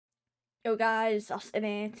Yo guys, Austin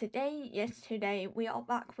here. Today we are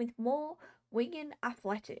back with more Wigan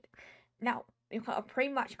Athletic. Now, we've got a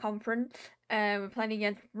pre-match conference. We're playing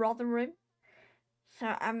against Rotherham. So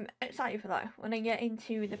I'm excited for that. When I get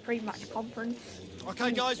into the pre-match conference.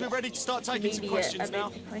 Okay guys, we're ready to start taking some questions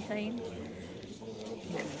now.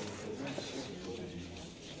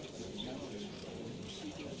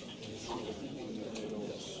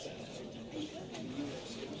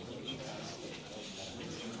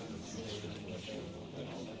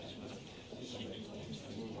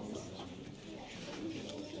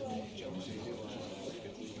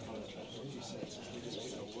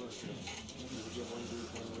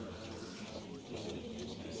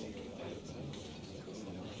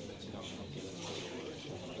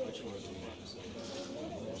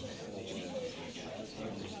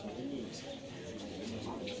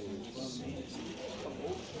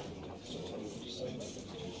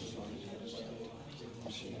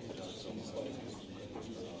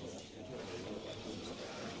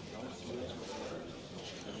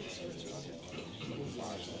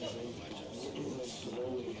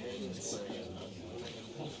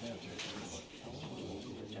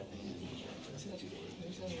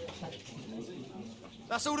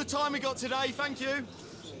 That's all the time we got today, thank you.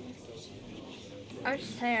 I would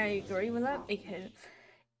say I agree with that because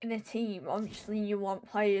in a team, obviously you want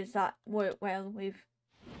players that work well with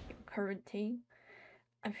your current team.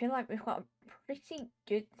 I feel like we've got a pretty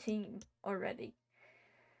good team already.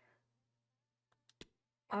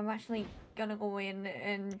 I'm actually gonna go in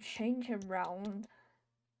and change around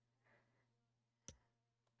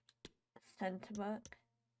centre back.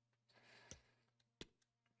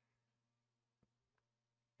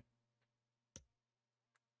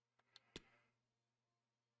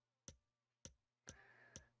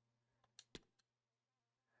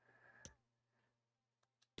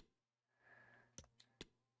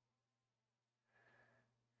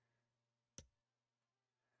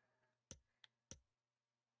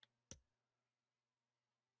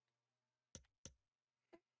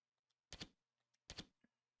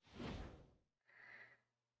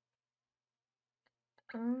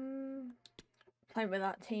 Play with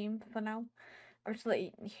that team for now.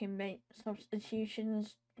 Obviously, you can make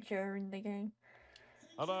substitutions during the game.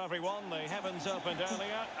 Hello everyone, the heavens opened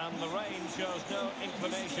earlier and the rain shows no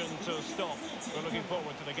inclination to stop. We're looking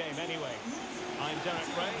forward to the game anyway. I'm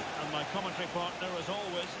Derek Ray and my commentary partner as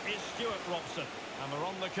always is Stuart Robson. And we're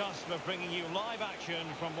on the cusp of bringing you live action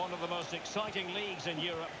from one of the most exciting leagues in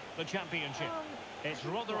Europe, the Championship. It's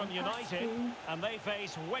Rotherham United and they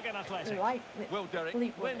face Wigan Athletic. Well, Derek,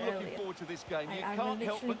 when looking forward to this game, you can't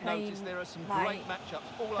help but notice there are some great matchups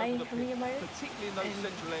all over the pitch, particularly in those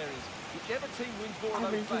central areas. Whichever team wins more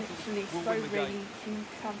of those battles will win the game. Ready to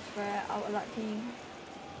transfer out of that team.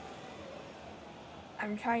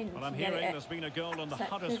 I'm trying well, I'm hearing there's been a goal on the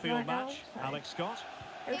Huddersfield match. So Alex Scott.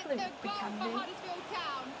 Hopefully it's a goal for Huddersfield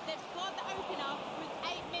Town. They've scored the opener with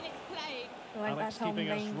 8 minutes played. Alex keeping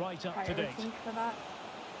us right up to date. For that.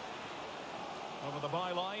 Over the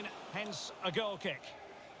byline, hence a goal kick.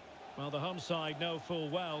 Well, the home side know full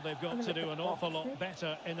well they've got to do an awful lot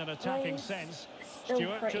better in an attacking sense.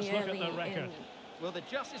 Stuart, just look at the record. Well, there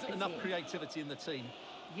just isn't enough creativity in the team.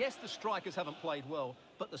 Yes, the strikers haven't played well,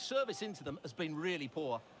 but the service into them has been really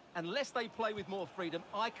poor. Unless they play with more freedom,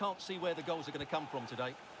 I can't see where the goals are going to come from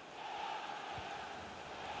today.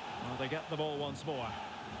 Well, they get the ball once more.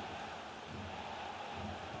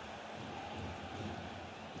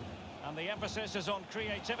 And the emphasis is on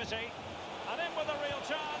creativity. And in with a real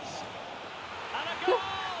chance. And a goal!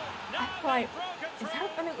 Now they've broken through. Is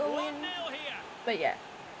that going to go in? 1-0 here. But yeah,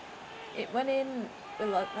 it went in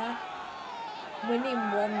like that. Winning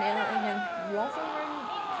 1-0 against Rotherham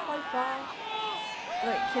so far.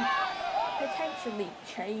 Like, could potentially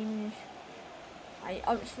change. Like,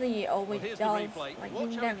 obviously it always does. Replay. Like,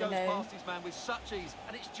 watch you how he never goes know. past his man with such ease,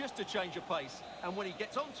 and it's just a change of pace. And when he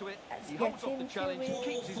gets onto it, he holds off the challenge,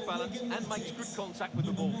 keeps his balance, and makes good contact with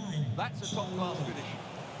the ball. That's a top-class finish.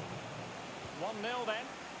 1-0 then.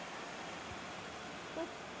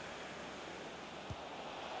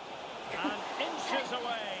 And inches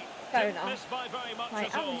away. Fair Didn't enough. miss by very much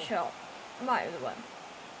Like, at all. I'm shot. Might have won.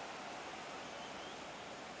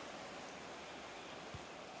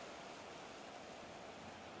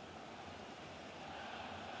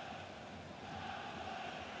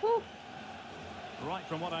 Right,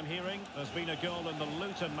 from what I'm hearing, there's been a goal in the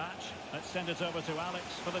Luton match. Let's send it over to Alex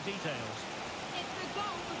for the details. It's a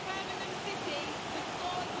goal for Birmingham City. The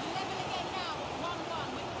score is level again now at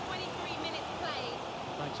 1-1 with 23 minutes played.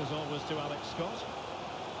 Thanks as always to Alex Scott.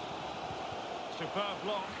 Superb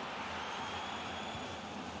block.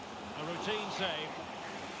 A routine save.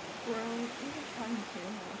 trying to.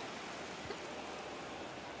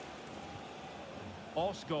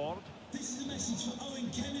 Osgord. This is a message for Owen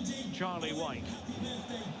Kennedy. Charlie White. Happy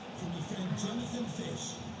birthday from your friend Jonathan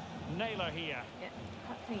Fish. Naylor here. Yeah,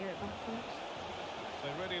 can't take it backwards.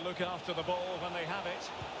 They really look after the ball when they have it.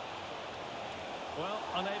 Well,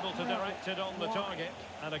 unable to direct it on the target,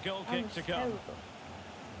 and a goal kick to come. Terrible.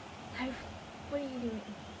 What are you doing?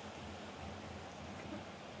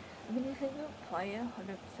 I mean, he's a good player,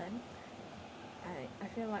 100%. I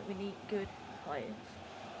feel like we need good players.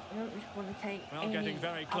 I don't just want to take Well, any getting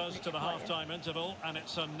very close to the player. half-time interval, and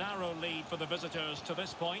it's a narrow lead for the visitors to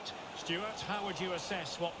this point. Stuart, how would you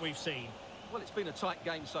assess what we've seen? Well, it's been a tight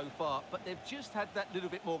game so far, but they've just had that little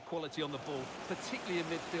bit more quality on the ball, particularly in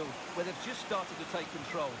midfield, where they've just started to take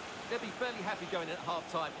control. They'll be fairly happy going in at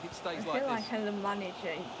half-time if it stays I like feel this. like as a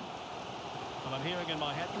manager, Well, I'm hearing in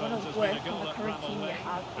my you headphones want to there's been work a goal on the at current Bramall team you Lane.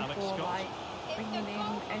 have Alex before, Scott. like, bringing in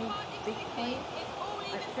any big players. It's all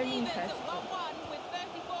Like, even very Stevens at interesting. 1-1 with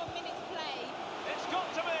 34 minutes played. It's got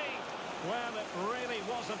to be! Well, it really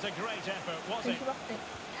wasn't a great effort, was Because it? you have to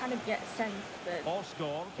kind of get a sense that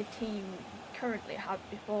Osgord. the team currently have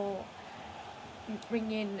before you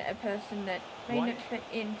bring in a person that may White. not fit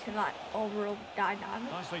into that overall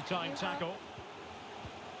dynamic. Nicely timed tackle.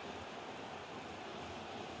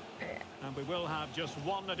 And we will have just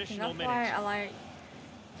one And additional that's why minute. I like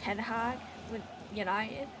Ten Hag with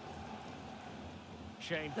United.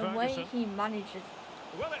 Shane The way Ferguson. he manages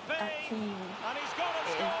Will it be? that team And he's got a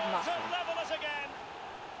is score to massive. level us again.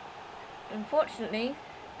 Unfortunately,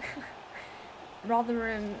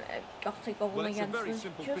 Rotherham got a goal Well, it's a against very us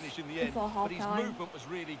simple just finish in the end, before but his half-time. movement was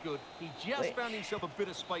really good. He just Which- found himself a bit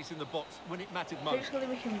of space in the box when it mattered most. Hopefully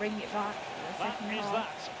we can bring it back in the That second is half.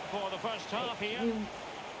 that for the first half here. We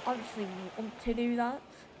obviously want to do that.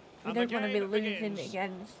 We And the don't want to be game losing begins.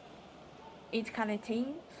 against these kind of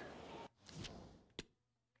teams.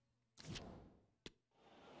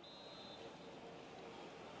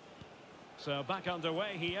 So back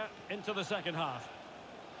underway here into the second half.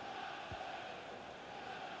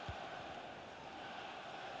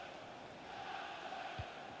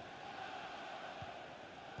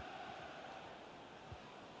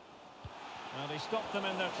 Well, they stopped them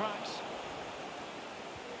in their tracks.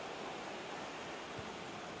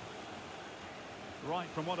 Right,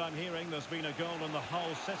 from what I'm hearing, there's been a goal in the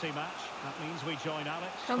Hull City match. That means we join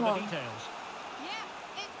Alex Come for the on. details.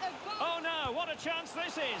 Yeah, it's a goal. Oh no, what a chance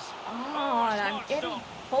this is! Oh, and I'm smart getting stop.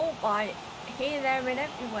 pulled by here, there and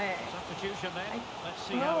everywhere. Substitution then. I- Let's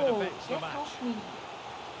see how it Bro, affects the get match. off me.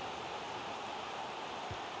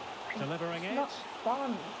 Delivering It's it. not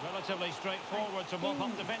fun. Relatively straightforward to mop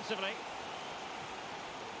up defensively.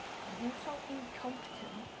 You're so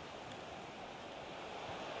incompetent.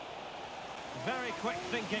 Very quick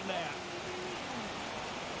thinking there.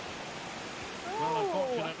 Oh, Well,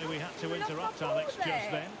 unfortunately, we had to look interrupt up Alex over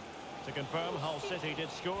just there. then. To confirm, Hull City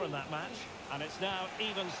did score in that match. And it's now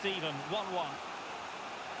even Steven, 1-1.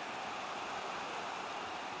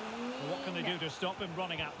 What can they do to stop him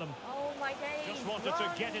running at them? Oh my days. Just wanted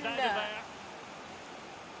to get it out of there.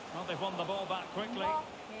 Well, they've won the ball back quickly. Block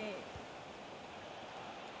it.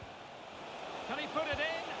 Can he put it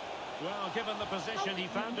in? Well, given the position he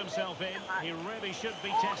found himself in, he really should be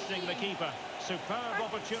testing the keeper. Superb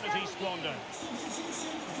opportunity squandered.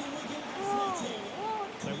 Substitution for Wigan Oh, Athletic.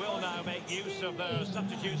 what? They will now make use of the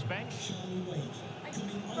substitutes bench. Charlie White.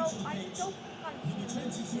 Coming Bro, onto the I pitch. don't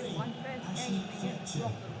fancy losing my first game against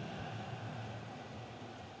Rotherham.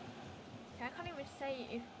 I can't even say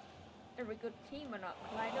if they're a good team or not,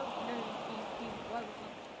 because I don't know these teams well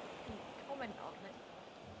enough to comment on it.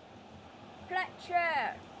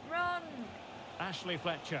 Fletcher, run! Ashley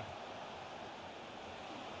Fletcher.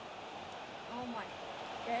 Oh my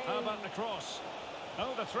days. How about the cross?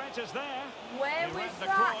 Oh, the threat is there. Where He was read the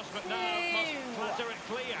that cross, but now to? must flatter it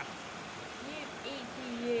clear. You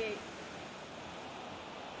ETU.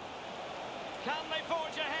 Can they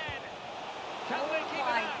forge ahead? Can Oh they keep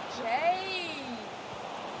my it out? days.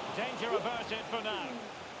 Danger averted for now.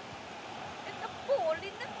 There's a ball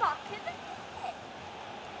in the back of the net.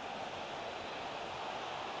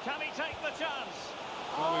 Can he take the chance?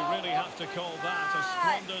 Well, we really have to call that a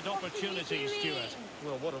squandered opportunity, Stuart.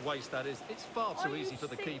 Well, what a waste that is. It's far Are too you easy for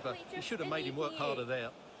the simply keeper. He just should have made him work idiot? harder there.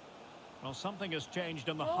 Well, something has changed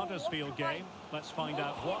in the Oh, Huddersfield what am I game. Let's find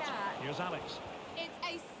out what. looking at? Here's Alex. It's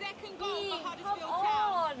a second goal Dean, for Huddersfield come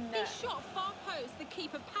Town. on. This shot far post, the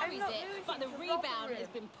keeper parries not it, losing but the to rebound Rotherham. has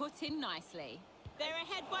been put in nicely. They're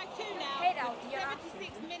ahead by 2 now, Head out, with you 76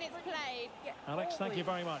 bastard. minutes played. Yeah, Alex, thank you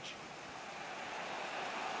very much.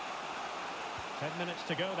 10 minutes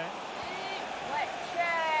to go then.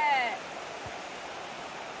 Fletcher.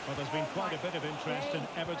 Well, there's been quite a bit of interest in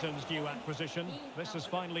Everton's new acquisition. This has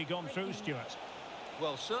finally gone through, Stuart.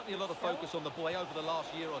 Well, certainly a lot of focus on the boy over the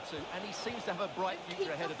last year or two, and he seems to have a bright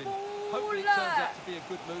future ahead of him. Hopefully it turns out to be a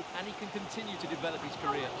good move, and he can continue to develop his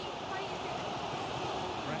career.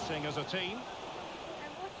 Pressing as a team.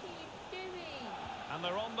 And what are you doing? And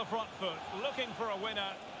they're on the front foot, looking for a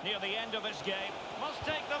winner near the end of this game. Must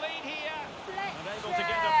take the lead here. And able to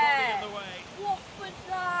get a body in the way. What was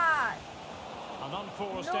that? An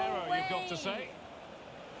unforced No error, way. you've got to say.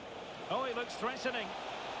 Oh, he looks threatening.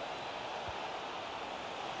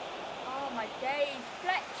 Oh my days,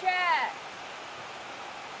 Fletcher!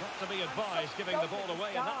 Got to be advised giving the ball away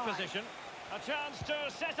in that position. A chance to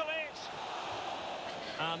settle it.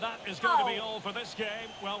 And that is going to be all for this game.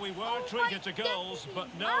 Well, we were treated to goals, but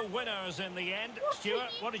no winners in the end.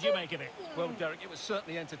 Stuart, what did you make of it? Well, Derek, it was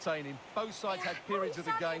certainly entertaining. Both sides had periods of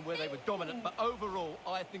the game where they were dominant, but overall,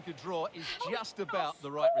 I think a draw is just about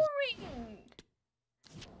the right result.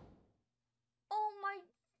 Oh my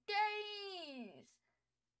days!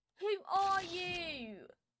 Who are you?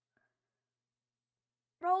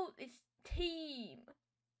 Bro, this team.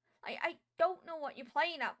 I don't know what you're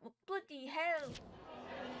playing at, but bloody hell.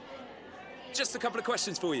 Just a couple of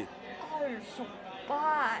questions for you. Oh, you're so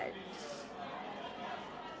bad.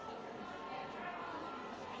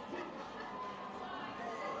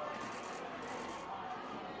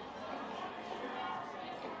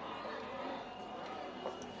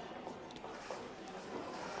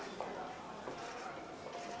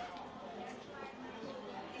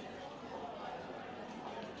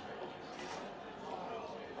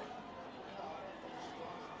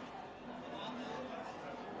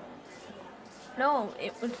 No,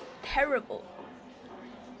 it was terrible.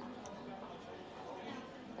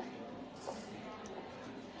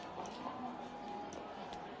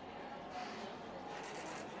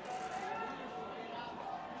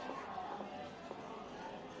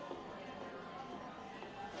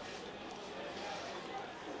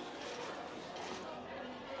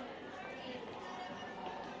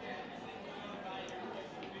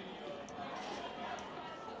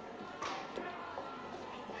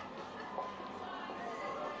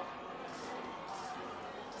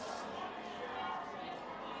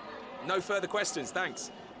 No further questions,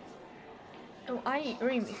 thanks. Oh, I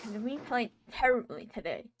agree because we played terribly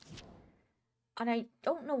today. And I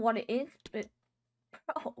don't know what it is, but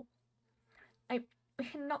bro, we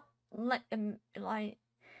cannot let them like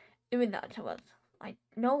doing that to us. Like,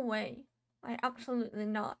 no way. Like, absolutely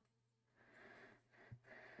not.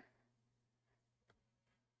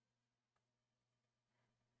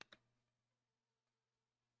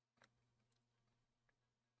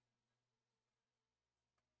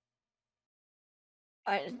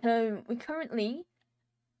 Right, so we currently,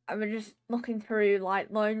 we're just looking through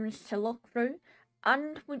like loans to look through,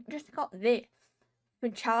 and we just got this for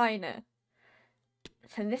China.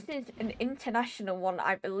 So this is an international one,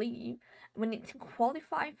 I believe. We need to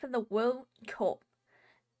qualify for the World Cup.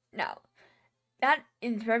 Now, that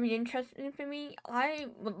is very interesting for me. I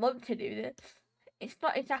would love to do this. It's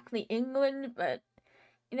not exactly England, but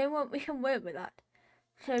you know what? We can work with that.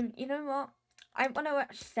 So, you know what? I want to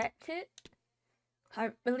accept it.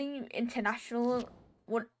 I believe international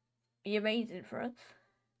would be amazing for us.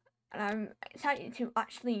 And I'm excited to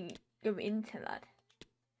actually go into that.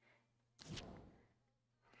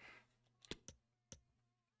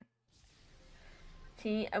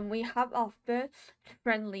 See, and we have our first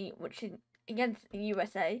friendly, which is against the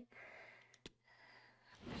USA.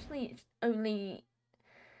 Actually, it's only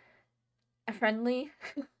a friendly.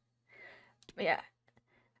 But yeah,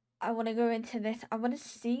 I want to go into this. I want to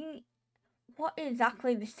see what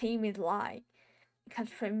exactly this team is like. Because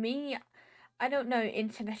for me, I don't know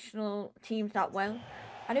international teams that well.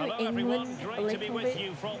 I know England a little bit.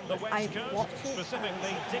 I watch it.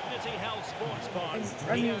 Specifically, Dignity Health Sports Park. I'm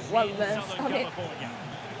running well versed on it.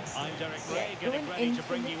 I'm Derek Ray, getting ready to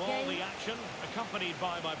bring you all the action, accompanied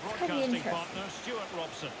by my broadcasting partner, Stuart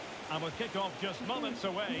Robson. And with kick-off just moments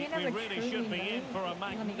away, we really should be in for a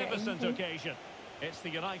magnificent occasion. It's the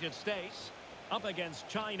United States up against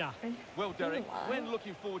China. Well, Derek, when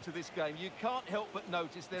looking forward to this game, you can't help but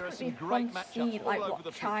notice there are some great matchups all over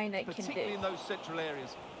the pitch, particularly in those central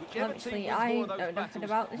areas. Whichever team wins more of those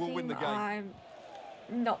battles will win the game. I'm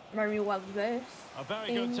not very well versed. A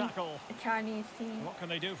very good tackle. The Chinese team. What can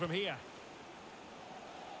they do from here?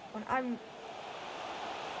 When I'm.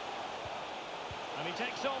 And he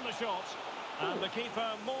takes on the shot, and the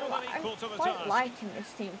keeper more than equal to the task. I'm quite liking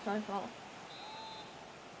this team so far.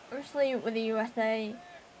 Obviously, with the USA,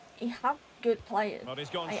 he have good players. But he's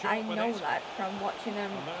gone I know that from watching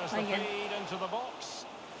them play against into the box.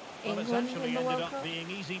 Well, it's England actually in the ended World up Cup, being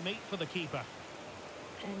easy meat for the keeper.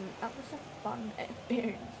 and that was a fun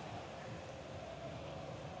experience.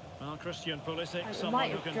 Well, Christian Pulisic, We someone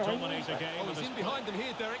might who have can drawn, dominate a but- game. Oh, with he's his in behind them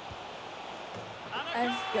here, Derek. And a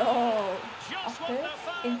Let's goal! go! Just Our what the first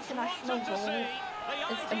fans international wanted to goal see.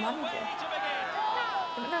 is the ideal manager. way to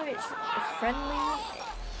begin. No, it's friendly.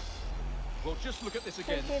 Well, just look at this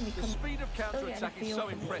again. okay, we The can speed of still get a counter-attack is feel so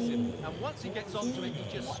for the impressive. team. And once he gets onto it, he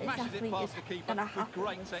just What smashes exactly it past is the keeper gonna with happen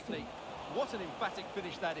great with this technique. team? What an emphatic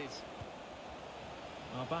finish that is.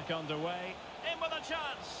 Well, back underway. In with a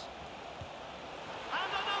chance.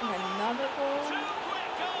 And And another two goal.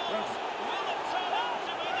 quick goals. Yes. Will it turn out to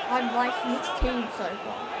be the I'm two liking this goals? team so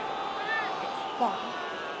far. It's fun.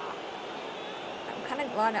 I'm kind of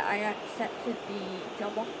glad that I accepted the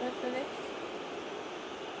job offer for this.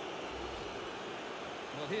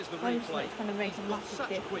 Well, here's the Obviously, replay. it's gonna make He's a got massive such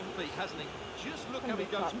quick difference. feet, hasn't he? Just look Gonna how he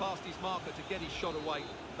be goes fun. past his marker to get his shot away.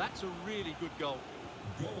 That's a really good goal.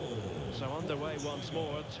 So underway once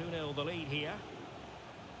more. 2-0 the lead here.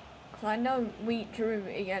 Because I know we drew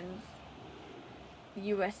against the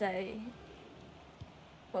USA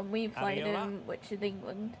when we played Adiola. them, which is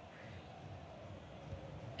England.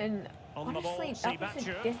 And On the ball, honestly, that was a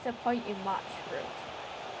Sebastian. disappointing match for us.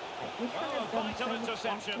 Like, we could Oh, have done vital so much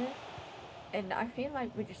interception. better. And I feel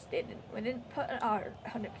like we just didn't. We didn't put our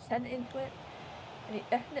 100% into it. And it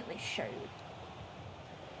definitely showed.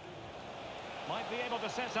 Might be able to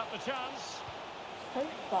set up the chance. So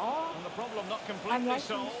far, And the problem not I'm completely liking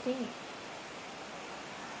solved. the team.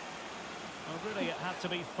 Well, really, it had to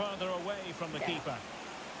be further away from the Yeah. keeper.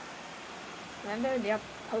 I know they have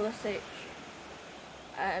Pulisic,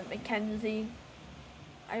 McKenzie.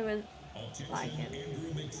 I was like him. The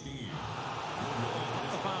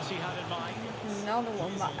pass he had in mind. Another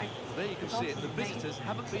one that I There you can see it. The forgot his name. visitors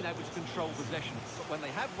haven't been able to control possession, but when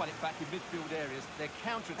they have won it back in midfield areas, their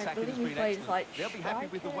counter-attacking has believe he been plays excellent. like They'll be happy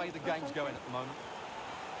with the way the striker or game's going at the moment.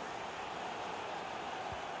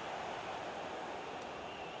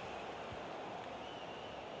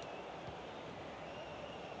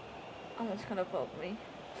 Oh, that's gonna bug me.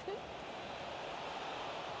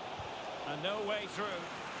 And no way through.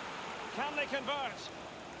 Can they convert?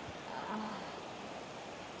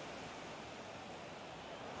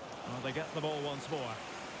 Well, they get the ball once more.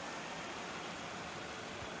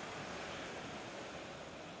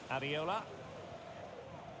 Adiola.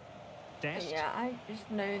 Dest. Yeah, I just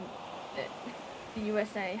know that the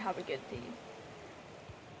USA have a good team.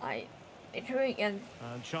 Like, they drew against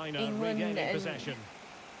And China England regaining and- possession.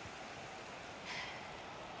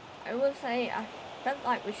 I will say, I felt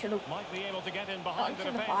like we should have Might be able to get in got behind the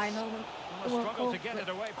to the defence. final of Well, the a World struggle to Cup, get but it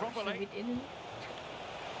away obviously properly. we didn't.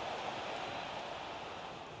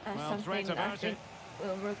 That's Well, something threat that I about think it.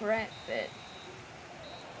 we'll regret, but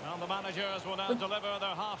Well, the managers will now With deliver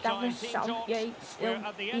their half-time Gareth team talk. Southgate We're still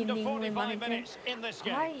at the being end of the England 45 manager, minutes in this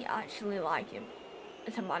game. I actually like him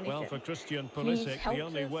as a manager. Well, for Christian He's Pulisic, helped the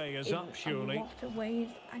only us way is in up, surely. a lot of ways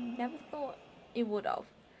I never thought he would have.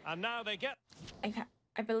 And now they get...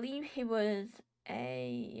 I believe he was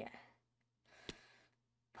a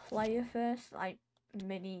player first, like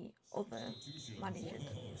many other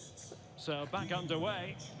managers. So back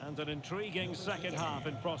underway, and an intriguing second half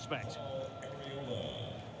in prospect.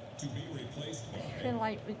 I feel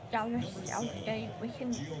like with Gareth Southgate, we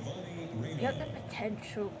have the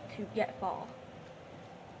potential to get far.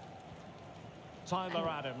 Tyler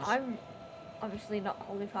Adams. I'm obviously not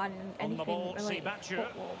qualified in On the anything ball, related to Sebastian.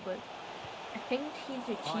 football, but I think his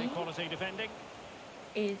High achievement quality defending.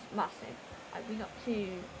 is massive. Like, we got to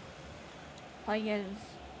play against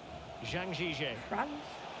Zhang Zhizhe. France,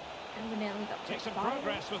 and we nearly got to Takes some the final.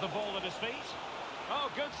 progress with the ball at his feet.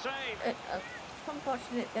 Oh, good save. It's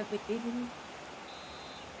unfortunate that we didn't.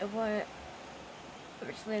 It were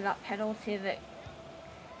obviously that penalty that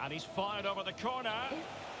And he's fired over the corner.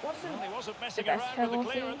 wasn't Well, he wasn't the messing best around with the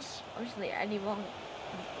penalty. clearance. Obviously, anyone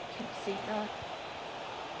can see that.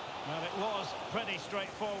 Well, it was pretty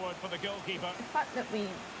straightforward for the goalkeeper. The fact that we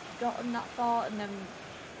gotten that far and then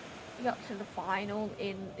we got to the final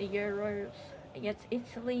in the Euros against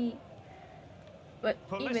Italy, but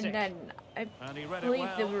Pulisic. even then, I And he read it believe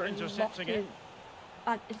there well, were a lot intercepting of it.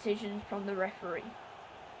 bad decisions from the referee.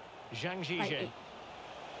 Zhang Like, Zhizhe. it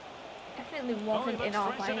definitely wasn't looks in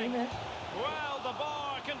our threatening. favour. Well, the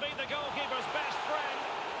bar can be the goalkeeper's best friend.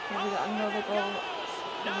 And we got another goal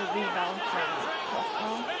and a rebound from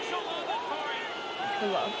Crossbar, Special moment for him. which we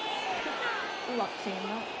love. We love seeing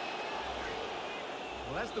that.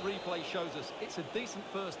 Well, as the replay shows us, it's a decent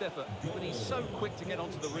first effort, but he's so quick to get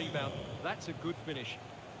onto the rebound. That's a good finish.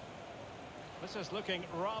 This is looking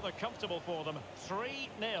rather comfortable for them.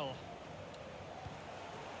 3-0.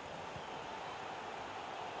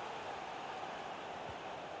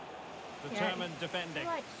 Determined defending.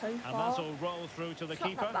 Right, so And far, that'll roll through to the it's not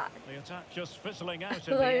keeper. that bad. The attack just fizzling out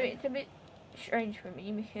in Although the end. it's a bit strange for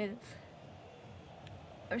me because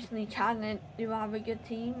obviously China do have a good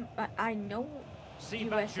team, but I know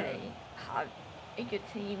USA have a good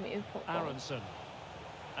team in football. Aronson.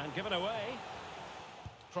 And given away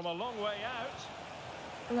from a long way out.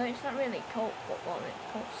 Although it's not really called football,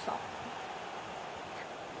 it's called soccer.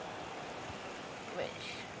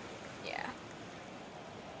 Which, yeah.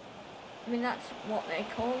 I mean, that's what they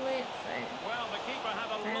call it, so... Well, the keeper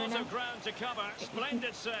had a lot of ground to cover.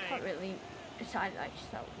 Splendid save. Can't really decide that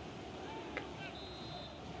yourself.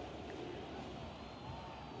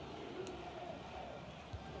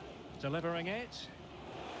 Delivering it.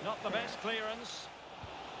 Not the best clearance.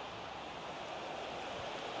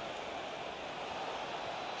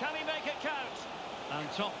 Can he make it count? And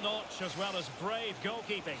top-notch as well as brave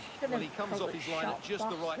goalkeeping. Well, he comes off his line at just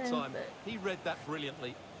the right time. He read that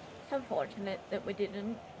brilliantly. It's unfortunate that we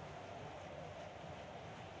didn't.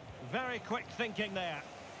 Very quick thinking there.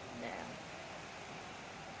 Yeah.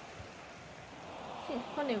 See,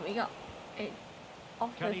 it's funny, we got it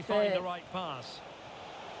off Can he of find the right pass?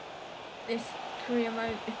 this career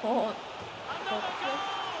mode before. Another goal!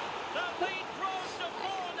 The lead grows to 4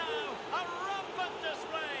 now. A rampant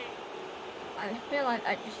display. I feel like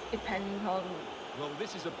that just depends on Well,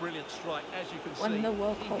 this is a brilliant strike, as you can when see. the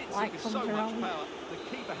World He Cup hits it light with comes so around. much power. The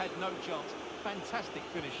keeper had no chance. Fantastic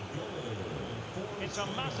finish. It's a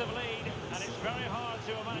massive lead, and it's very hard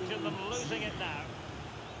to imagine them losing it now.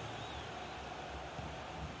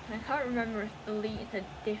 I can't remember if the leagues are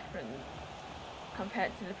different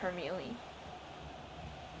compared to the Premier League.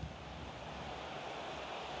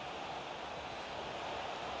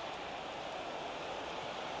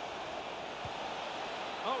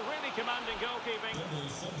 Oh, really commanding goalkeeping. Double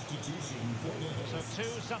substitution for the So 2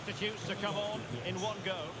 substitutes to come on in one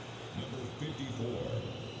go. number 54,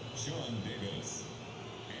 Sean Davis,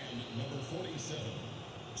 and number 47,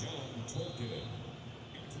 John Tolkien.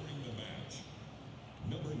 Entering the match,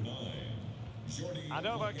 number 9, Jordi. And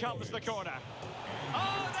over comes the corner.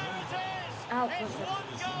 Oh, there it is! Out It's was a one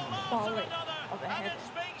goal after volley another, of a and header. it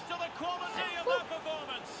speaks to the quality of that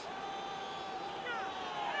performance.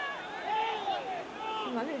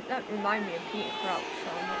 That reminds me of Peter Crouch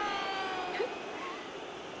so much.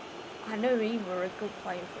 I know he were a good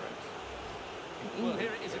player for us. And Well, he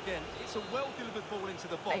here was it is good. again. It's a well-delivered ball into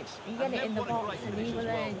the box. Like, you And get it then in the what a box great and finish he was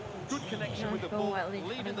as well. there. Good connection with the Feel ball, well, he's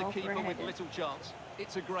leaving gonna the go for a keeper with header. little chance.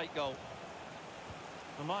 It's a great goal.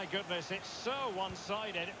 Oh, my goodness, it's so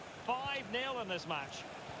one-sided. 5-0 in this match.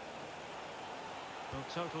 Well,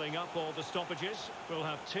 totalling up all the stoppages, we'll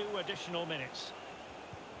have 2 additional minutes.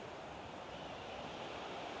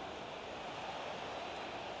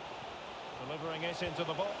 Delivering it into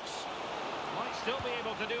the box. Might still be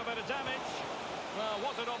able to do a bit of damage. Well,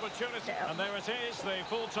 what an opportunity. Yeah. And there it is, the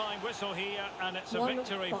full-time whistle here, and it's a 1-5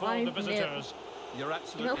 victory for the visitors. You're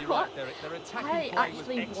absolutely what? right, Derek. Their attacking I play was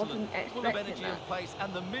actually excellent, wasn't full of expecting energy and that. pace,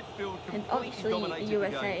 and the midfield And completely obviously dominated the the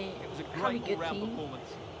USA game. It was a have a great good all-round team. performance.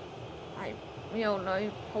 Like, we all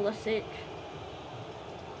know Pulisic.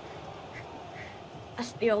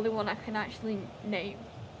 That's the only one I can actually name.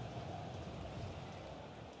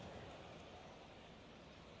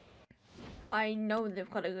 I know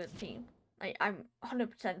they've got a good team. Like, I'm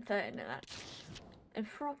 100% certain of that. And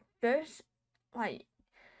for a first, like,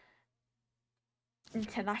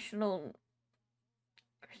 international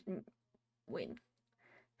win.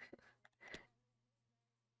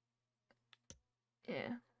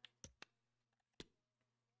 Yeah.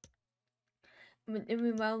 We're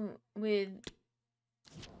doing well with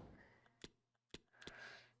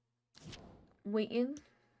Wigan.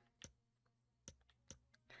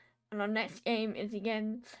 And our next game is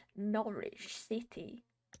against Norwich City,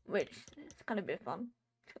 which is gonna be fun.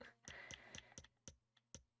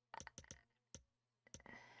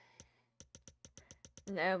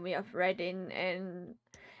 Then we have Reading and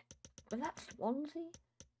was that Swansea?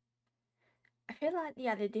 I feel like they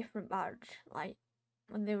had a different badge, like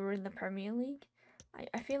when they were in the Premier League.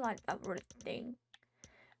 I feel like that was a thing.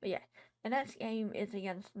 But yeah, the next game is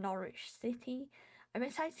against Norwich City. I'm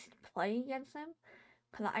excited to play against them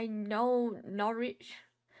because I know Norwich.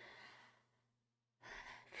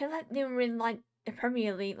 I feel like they were in like the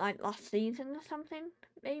Premier League like last season or something,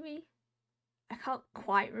 maybe. I can't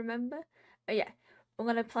quite remember. But yeah, we're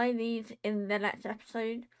gonna play these in the next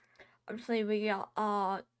episode. Obviously, we got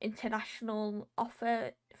our international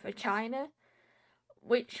offer for China,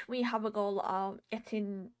 which we have a goal of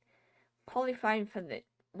getting qualifying for the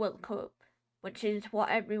World Cup, which is what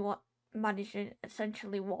everyone manager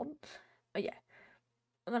essentially wants. But yeah,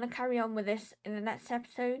 I'm going to carry on with this in the next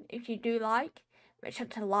episode. If you do like, make sure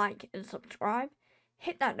to like and subscribe.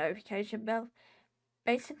 Hit that notification bell.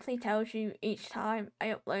 Basically tells you each time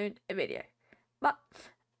I upload a video. But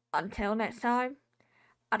until next time,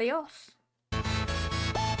 adios.